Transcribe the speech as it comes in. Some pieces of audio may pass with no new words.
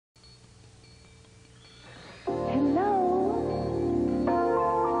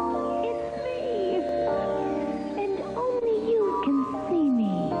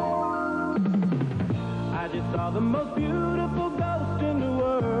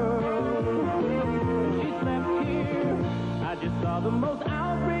the most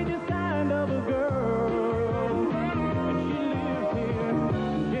outrageous kind of a girl. And she lives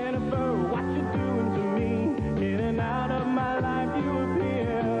here. Jennifer, what you doing to me? In and out of my life you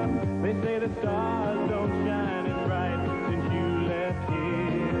appear. They say the stars don't shine as bright since you left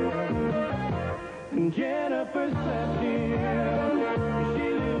here. And Jennifer slept here. She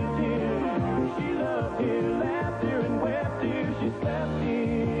lived here. She loved here. Laughed here and wept here. She slept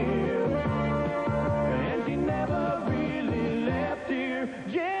here. And she never really left here.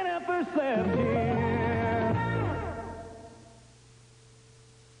 Jennifer slept here.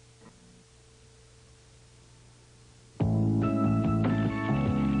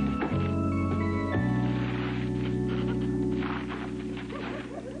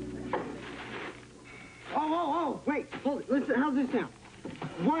 Oh, wait, hold it. Listen, how's this sound?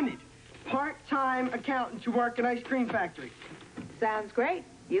 Wanted. Part-time accountant to work in ice cream factory. Sounds great.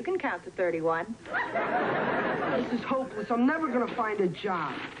 You can count to 31. This is hopeless. I'm never going to find a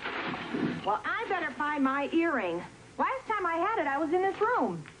job. Well, I better find my earring. Last time I had it, I was in this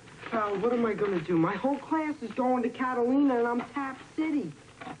room. Well, what am I going to do? My whole class is going to Catalina, and I'm Tap City.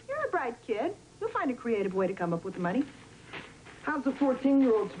 You're a bright kid. You'll find a creative way to come up with the money. How's a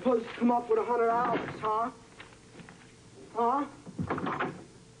 14-year-old supposed to come up with $100, huh? Huh?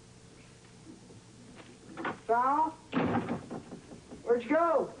 Val? Where'd you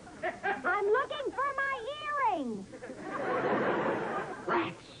go? I'm looking for my earring.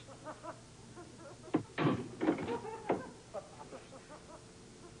 Rats.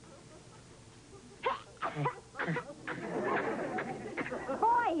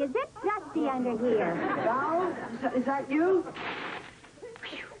 Boy, is it dusty under here. Val? Is that you?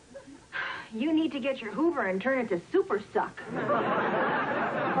 You need to get your Hoover and turn it to super suck.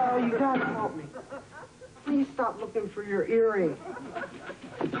 Oh, you gotta help me. Please stop looking for your earring.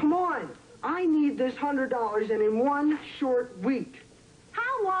 Come on. I need this $100 and in one short week.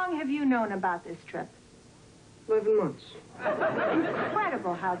 How long have you known about this trip? 11 months.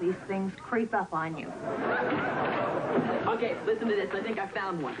 Incredible how these things creep up on you. Okay, listen to this. I think I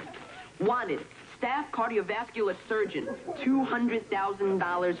found one. Wanted. Staff cardiovascular surgeon.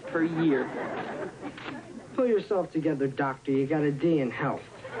 $200,000 per year. Pull yourself together, doctor. You got a D in health.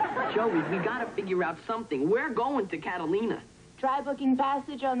 Joey, we gotta figure out something. We're going to Catalina. Try booking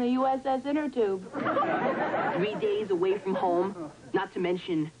passage on the USS Innertube. 3 days away from home, not to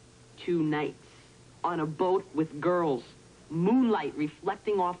mention 2 nights. On a boat with girls. Moonlight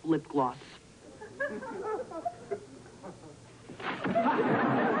reflecting off lip gloss.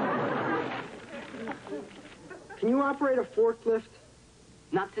 Can you operate a forklift?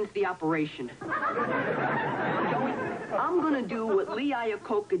 Not since the operation. Joey, I'm gonna do what Lee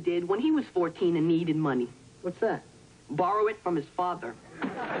Iacocca did when he was 14 and needed money. What's that? Borrow it from his father.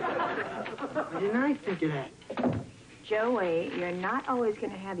 Why didn't I think of that? Joey, you're not always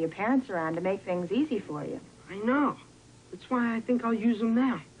going to have your parents around to make things easy for you. I know. That's why I think I'll use them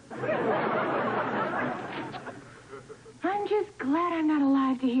now. I'm just glad I'm not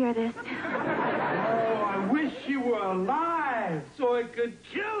alive to hear this. Oh, I wish you were alive so I could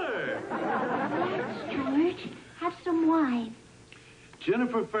kill her. Yes, George. Have some wine.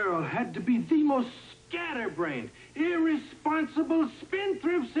 Jennifer Farrell had to be the most scatterbrained, irresponsible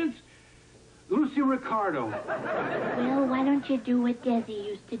spendthrift since Lucy Ricardo. Well, why don't you do what Desi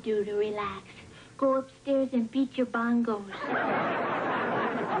used to do to relax? Go upstairs and beat your bongos.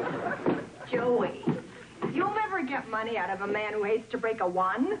 Joey, you'll never get money out of a man who hates to break a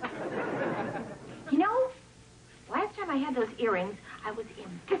one. You know, last time I had those earrings, I was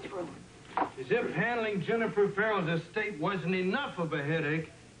in this room. As if handling Jennifer Farrell's estate wasn't enough of a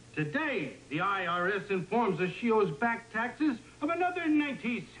headache, today the IRS informs us she owes back taxes of another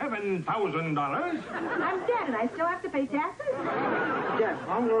 $97,000. I'm dead and I still have to pay taxes? Dad,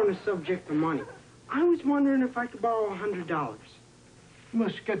 while we're on the subject of money, I was wondering if I could borrow $100. You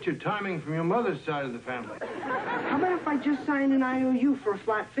must get your timing from your mother's side of the family. How about if I just signed an IOU for a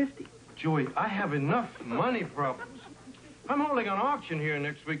flat 50? Joey, I have enough money problems. I'm holding an auction here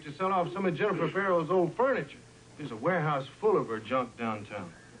next week to sell off some of Jennifer Farrell's old furniture. There's a warehouse full of her junk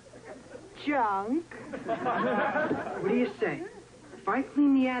downtown. Junk? What do you say? If I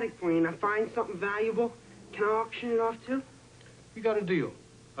clean the attic for you and I find something valuable, can I auction it off too? We got a deal.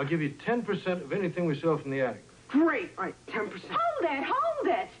 I'll give you 10% of anything we sell from the attic. Great. All right, 10%. Hold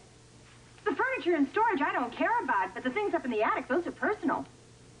it! The furniture and storage I don't care about, but the things up in the attic, those are personal.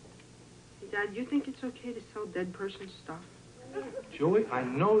 Hey, Dad, you think it's okay to sell dead person's stuff? Joey, I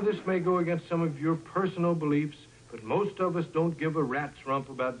know this may go against some of your personal beliefs, but most of us don't give a rat's rump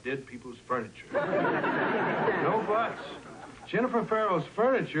about dead people's furniture. No buts. Jennifer Farrell's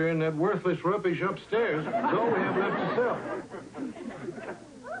furniture and that worthless rubbish upstairs is all we have left to sell.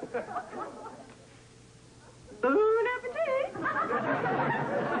 Bon appetit.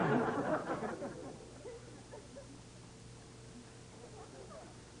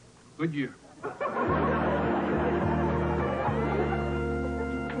 Good year.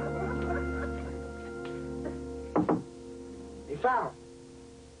 Hey, Farrell.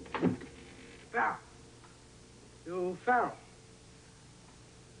 Farrell. Yo, Farrell.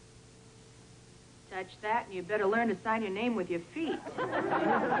 Touch that, and you better learn to sign your name with your feet.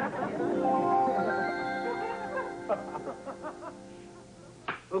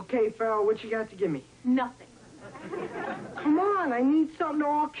 Okay, Farrell, what you got to give me? Nothing. Come on, I need something to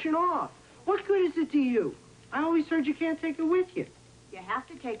auction off. What good is it to you? I always heard you can't take it with you. You have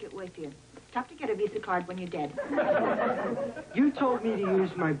to take it with you. It's tough to get a Visa card when you're dead. You told me to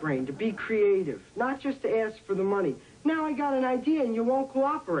use my brain, to be creative, not just to ask for the money. Now I got an idea and you won't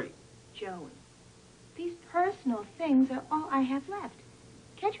cooperate. Joey, these personal things are all I have left.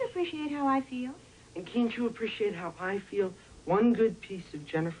 Can't you appreciate how I feel? And can't you appreciate how I feel? One good piece of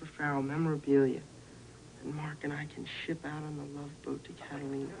Jennifer Farrell memorabilia, and Mark and I can ship out on the Love Boat to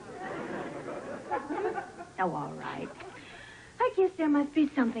Catalina. Oh, all right. I guess there must be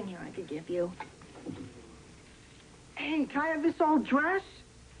something here I could give you. Hey, can I have this old dress?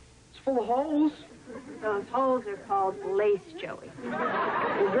 It's full of holes. Those holes are called lace, Joey.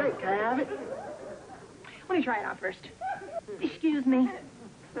 Well, great. Can I have it? Let me try it on first. Excuse me.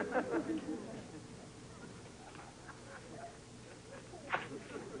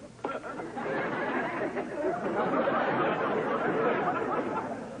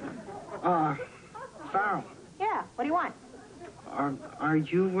 Farrell, Yeah, what do you want? are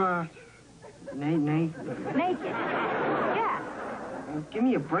you, Naked. Yeah. Well, give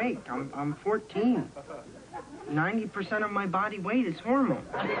me a break. I'm 14. 90% of my body weight is hormone.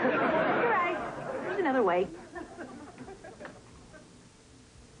 You're right. There's another way.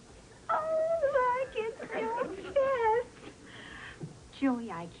 Oh, look, it's so fast.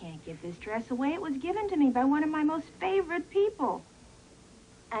 Joey, I can't give this dress away. It was given to me by one of my most favorite people.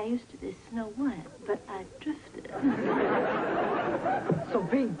 I used to be Snow White, but I drifted. So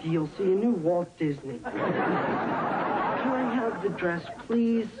big deal. See, you knew Walt Disney. Can I have the dress,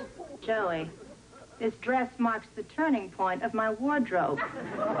 please? Joey, this dress marks the turning point of my wardrobe.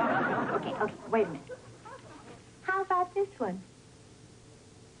 Okay, wait a minute. How about this one?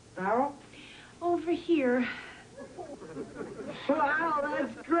 Farrell? Over here. Wow,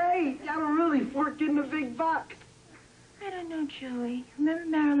 that's great. That'll really fork in the big bucks. I don't know, Joey. Remember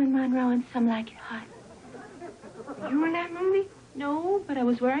Marilyn Monroe and Some Like It Hot? You were in that movie? No, but I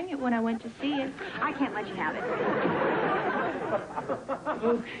was wearing it when I went to see it. I can't let you have it.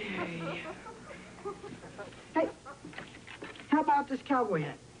 Okay. Hey, how about this cowboy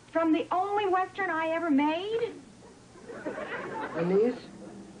hat? From the only Western I ever made? And these?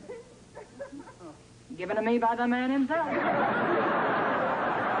 Given to me by the man himself.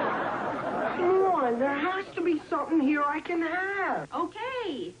 Come on, there has to be something here I can have.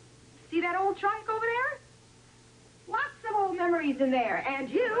 Okay. See that old trunk over there? Lots of old memories in there, and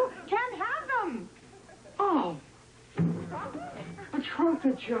you can have them. Oh, a trunk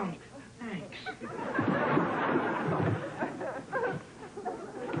of junk. Thanks.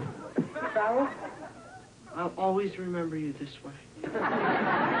 Farrell, I'll always remember you this way.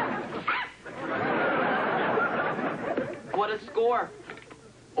 What a score.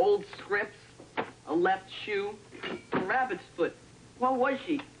 Old scripts, a left shoe, a rabbit's foot. What was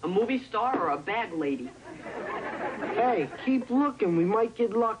she? A movie star or a bag lady? Hey, keep looking. We might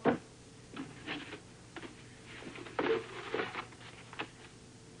get lucky.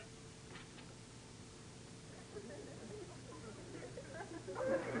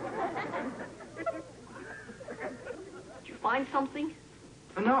 Did you find something?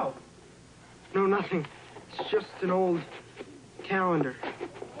 No. No, nothing. It's just an old calendar.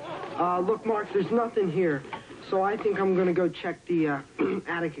 Look, Mark, there's nothing here. So I think I'm going to go check the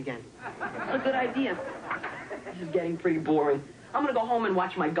attic again. That's a good idea. This is getting pretty boring. I'm going to go home and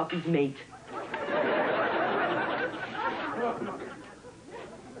watch my Guppy's Mate.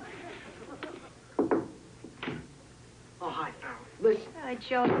 Oh, hi, Farrell. Listen. Oh,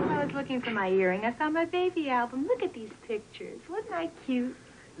 Joey, while I was looking for my earring, I found my baby album. Look at these pictures. Wasn't I cute?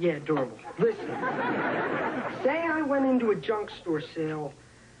 Yeah, adorable. Listen. Say I went into a junk store sale,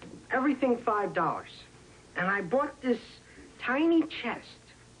 everything $5. And I bought this tiny chest.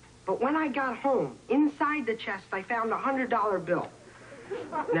 But when I got home, inside the chest, I found a $100 bill.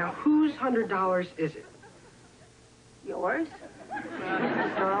 Now, whose $100 is it? Yours?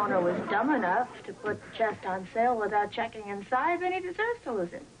 The store owner was dumb enough to put the chest on sale without checking inside, then he deserves to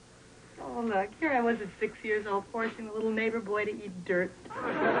lose it. Oh, look, here I was at 6 years old forcing the little neighbor boy to eat dirt.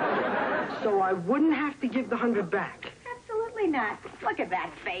 So I wouldn't have to give the 100 back. Absolutely not. Look at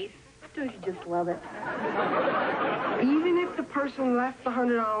that face. Don't you just love it? Even if the person left the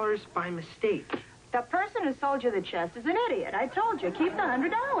 $100 by mistake. The person who sold you the chest is an idiot. I told you, keep the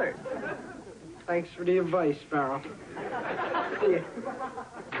 $100. Thanks for the advice, Farrell. See ya.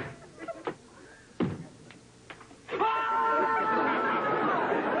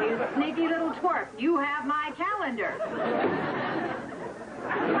 You sneaky little twerp. You have my calendar.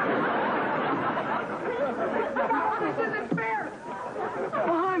 This isn't fair.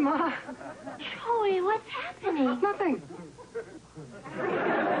 Oh, hi, Ma. Joey, what's happening? Nothing.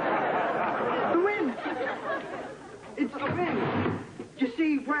 The wind. It's the wind. You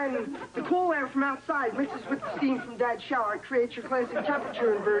see, when the cool air from outside mixes with the steam from Dad's shower, it creates your classic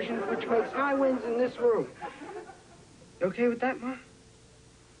temperature inversion, which makes high winds in this room. You okay with that, Ma?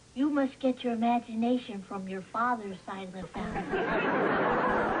 You must get your imagination from your father's side of the family.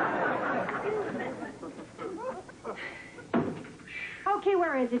 Okay,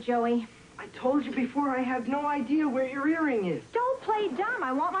 where is it, Joey? I told you before I have no idea where your earring is. Don't play dumb.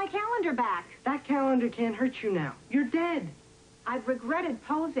 I want my calendar back. That calendar can't hurt you now. You're dead. I've regretted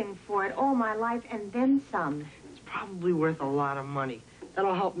posing for it all my life and then some. It's probably worth a lot of money.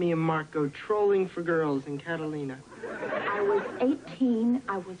 That'll help me and Mark go trolling for girls in Catalina. I was 18,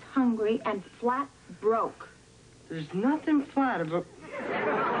 I was hungry, and flat broke. There's nothing flat about...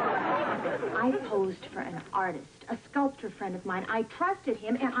 I posed for an artist, a sculptor friend of mine. I trusted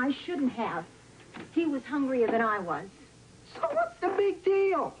him, and I shouldn't have. He was hungrier than I was. So what's the big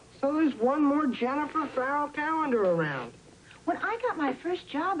deal? So there's one more Jennifer Farrell calendar around. When I got my first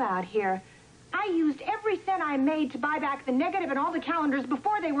job out here, I used every cent I made to buy back the negative and all the calendars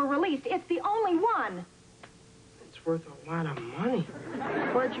before they were released. It's the only one. It's worth a lot of money.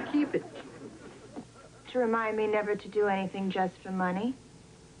 Where'd you keep it? To remind me never to do anything just for money.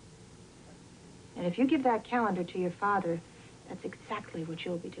 And if you give that calendar to your father, that's exactly what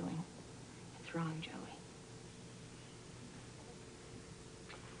you'll be doing. It's wrong, Joey.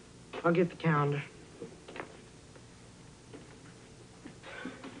 I'll get the calendar.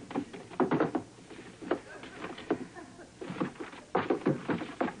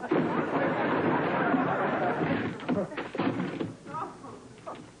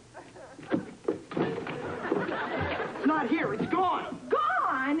 It's not here. It's gone.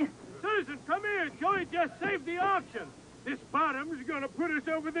 Gone! Susan, come here. Joey just saved the auction. This bottom's gonna put us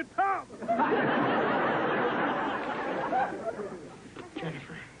over the top.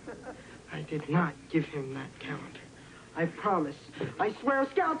 Jennifer, I did not give him that calendar. I promise. I swear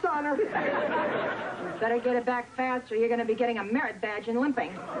Scout's honor. You better get it back fast or you're going to be getting a merit badge and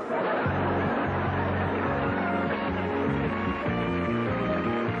limping.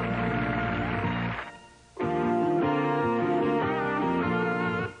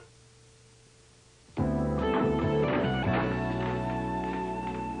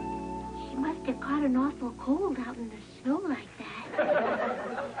 She must have caught an awful cold out in the snow like that.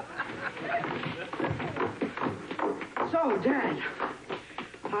 So, Dad,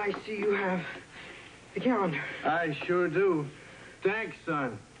 I see you have the calendar. I sure do. Thanks,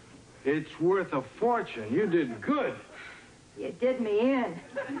 son. It's worth a fortune. You did good. You did me in.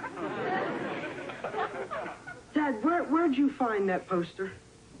 Dad, where'd you find that poster?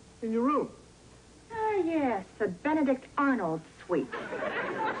 In your room. Ah, yes, the Benedict Arnold suite.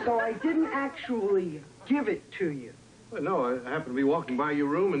 So I didn't actually give it to you. Well, no, I happened to be walking by your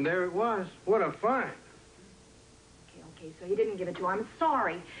room, and there it was. What a find. Okay, so you didn't give it to her. I'm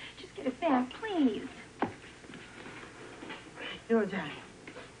sorry. Just get it back, please. You know, Daddy,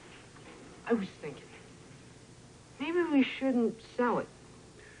 I was thinking, maybe we shouldn't sell it.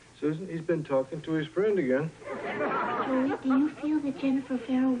 Susan, he's been talking to his friend again. Joey, do you feel that Jennifer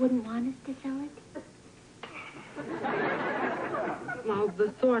Farrell wouldn't want us to sell it? Well,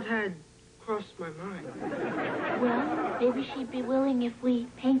 the thought had crossed my mind. Well, maybe she'd be willing if we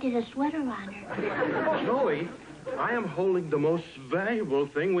painted a sweater on her. Joey, I am holding the most valuable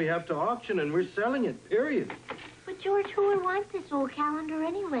thing we have to auction, and we're selling it, period. But George, who would want this old calendar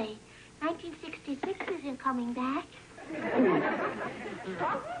anyway? 1966 isn't coming back.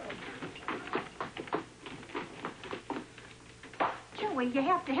 Joey, you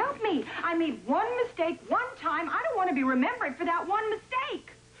have to help me. I made one mistake one time. I don't want to be remembered for that one mistake.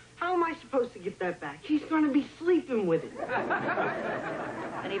 How am I supposed to get that back? He's going to be sleeping with it.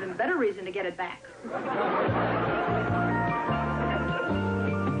 An even better reason to get it back.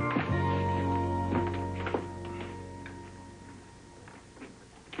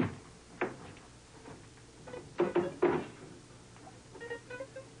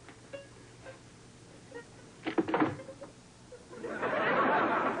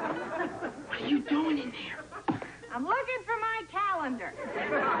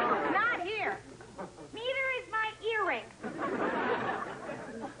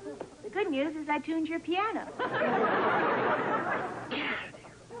 news is I tuned your piano.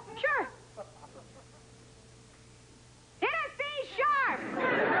 Sure. Hit a C sharp.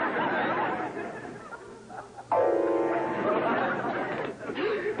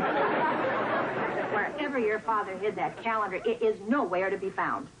 Wherever your father hid that calendar, it is nowhere to be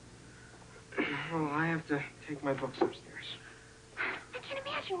found. Oh, I have to take my books upstairs. I can't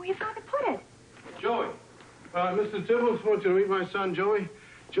imagine where your father put it. Joey. Mr. Tibbles wants you to meet my son, Joey.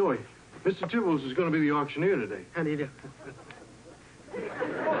 Joey, Mr. Tibbles is going to be the auctioneer today. How do you do?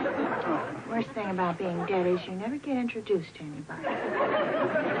 Worst thing about being dead is you never get introduced to anybody.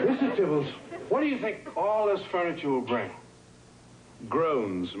 Mr. Tibbles, what do you think all this furniture will bring?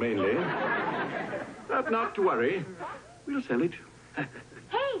 Groans, mainly. But not to worry. We'll sell it.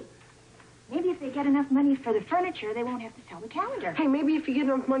 Hey, maybe if they get enough money for the furniture, they won't have to sell the calendar. Hey, maybe if you get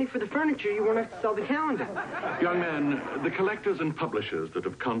enough money for the furniture, you won't have to sell the calendar. Young man, the collectors and publishers that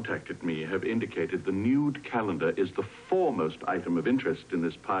have contacted me have indicated the nude calendar is the foremost item of interest in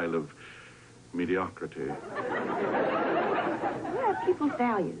this pile of mediocrity. What are people's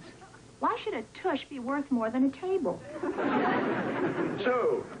values? Why should a tush be worth more than a table?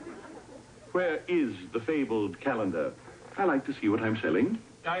 So, where is the fabled calendar? I like to see what I'm selling.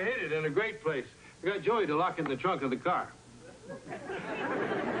 I hid it in a great place. I got Joey to lock it in the trunk of the car.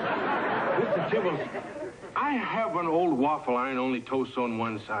 Mr. Tibbles, I have an old waffle iron, only toasts on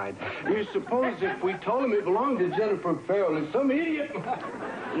one side. You suppose if we told him it belonged to Jennifer Farrell, is some idiot?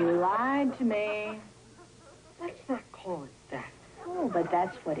 You lied to me. Let's not call it that. Oh, but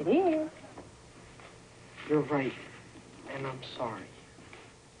that's what it is. You're right, and I'm sorry.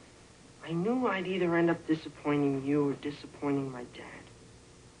 I knew I'd either end up disappointing you or disappointing my dad.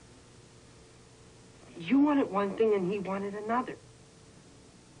 You wanted one thing and he wanted another.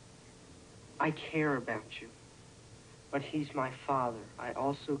 I care about you, but he's my father. I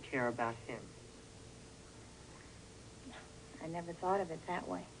also care about him. I never thought of it that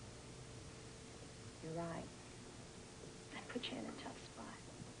way. You're right. I put you in a tough spot.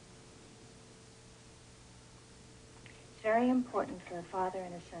 It's very important for a father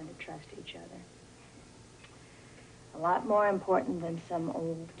and a son to trust each other. A lot more important than some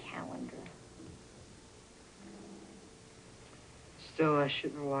old calendar. Still, I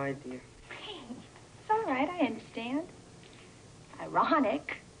shouldn't have lied to you. Hey, it's all right. I understand.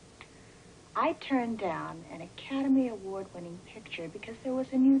 Ironic. I turned down an Academy Award-winning picture because there was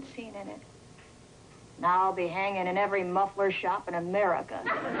a nude scene in it. Now I'll be hanging in every muffler shop in America.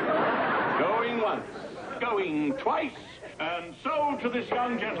 Going once, going twice, and sold to this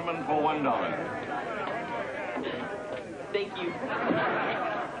young gentleman for $1. Thank you.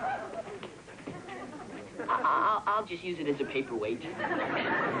 I'll just use it as a paperweight.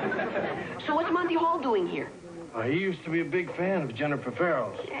 So what's Monty Hall doing here? He used to be a big fan of Jennifer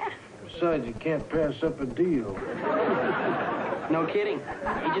Farrell's. Yeah. Besides, you can't pass up a deal. No kidding.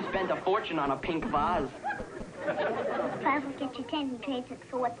 He just spent a fortune on a pink vase. 5 will get you 10. He trades it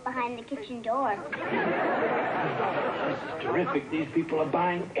for what's behind the kitchen door. This is terrific. These people are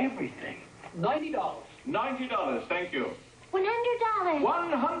buying everything. $90. $90, thank you. $100.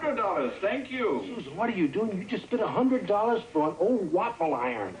 $100, thank you. Susan, what are you doing? You just spent $100 for an old waffle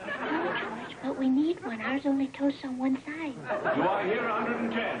iron. No, George, but we need one. Ours only toasts on one side. Do I hear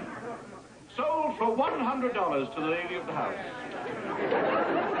 110? Sold for $100 to the lady of the house.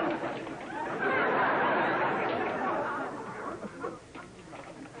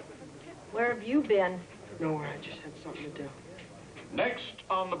 Where have you been? Nowhere, I just had something to do. Next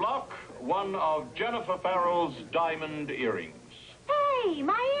on the block, one of Jennifer Farrell's diamond earrings. Hey,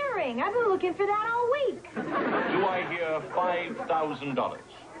 my earring. I've been looking for that all week. Do I hear $5,000?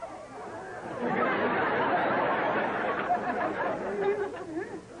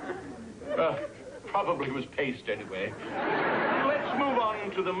 Probably was paste anyway. Let's move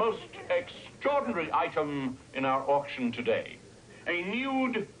on to the most extraordinary item in our auction today. A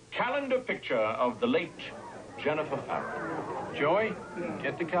nude calendar picture of the late Jennifer Farrell. Joey,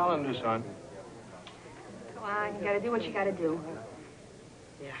 get the calendar, son. Come on, you gotta do what you gotta do.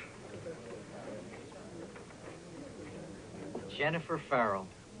 Yeah. Jennifer Farrell.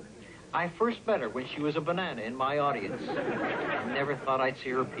 I first met her when she was a banana in my audience. I never thought I'd see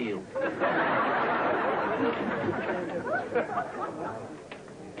her peel.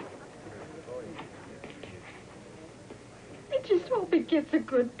 I just hope it gets a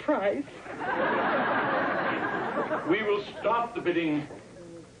good price. We will start the bidding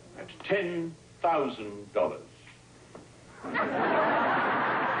at $10,000.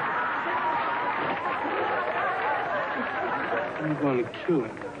 I'm going to kill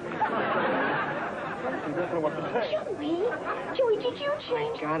him. He doesn't know what to say. Joey, did you I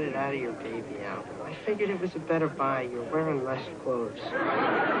change? got it out of your baby album. I figured it was a better buy. You're wearing less clothes.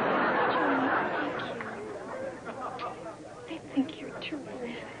 I think you're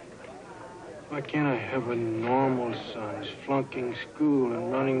terrific. Why can't I have a normal son, flunking school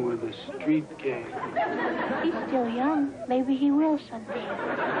and running with a street gang? He's still young. Maybe he will someday.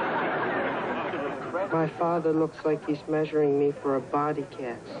 My father looks like he's measuring me for a body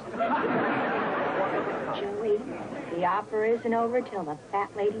cast. Joey, the opera isn't over till the fat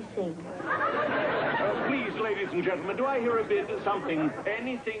lady sings. Please, ladies and gentlemen, do I hear a bid, something,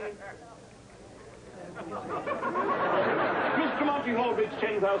 anything? Mr. Monty Hall bids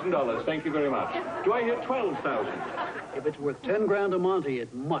 $10,000. Thank you very much. Do I hear $12,000? If it's worth 10 grand a Monty,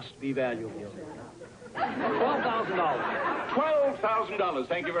 it must be valuable. $12,000. $12,000.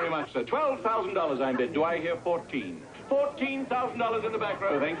 Thank you very much, sir. $12,000 I bid. Do I hear 14? $14,000 in the back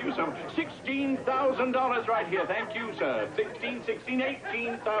row. Thank you, sir. $16,000 right here. Thank you, sir.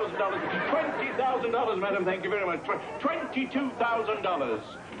 $18,000. $20,000, madam. Thank you very much. $22,000.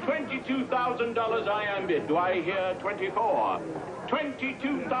 $22,000 I am bid. Do I hear 24?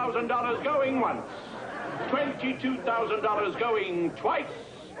 $22,000 going once. $22,000 going twice.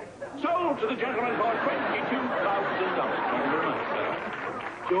 Sold to the gentleman for $22,000. Thank you very much, sir.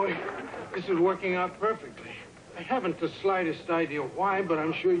 Joey, this is working out perfectly. I haven't the slightest idea why, but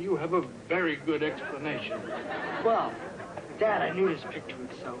I'm sure you have a very good explanation. Well, Dad, I knew this picture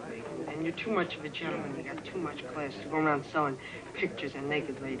would sell big. And you're too much of a gentleman. You got too much class to go around selling pictures and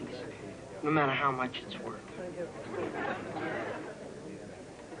naked ladies, no matter how much it's worth.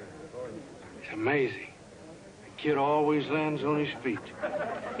 It's amazing. The kid always lands on his feet.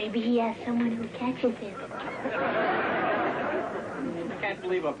 Maybe he has someone who catches him. I can't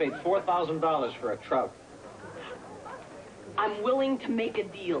believe I paid $4,000 for a trout. I'm willing to make a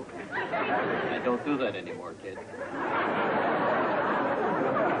deal. I don't do that anymore, kid.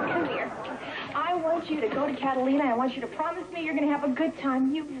 Come here. I want you to go to Catalina. I want you to promise me you're going to have a good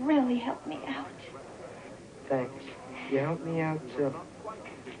time. You've really helped me out. Thanks. You helped me out, too.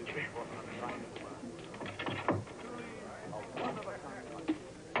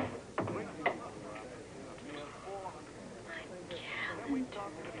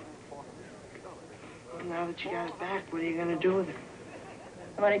 Now that you got it back, what are you going to do with it?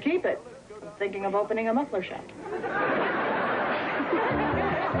 I'm going to keep it. I'm thinking of opening a muffler shop.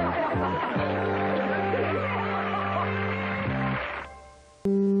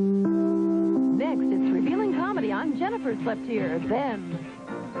 Next, it's Revealing Comedy on Jennifer Slept Here, Them.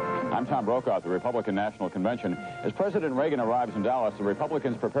 I'm Tom Brokaw at the Republican National Convention. As President Reagan arrives in Dallas, the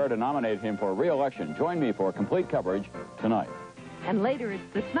Republicans prepare to nominate him for re-election. Join me for complete coverage tonight. And later, it's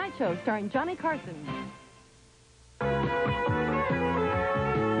The Tonight Show starring Johnny Carson.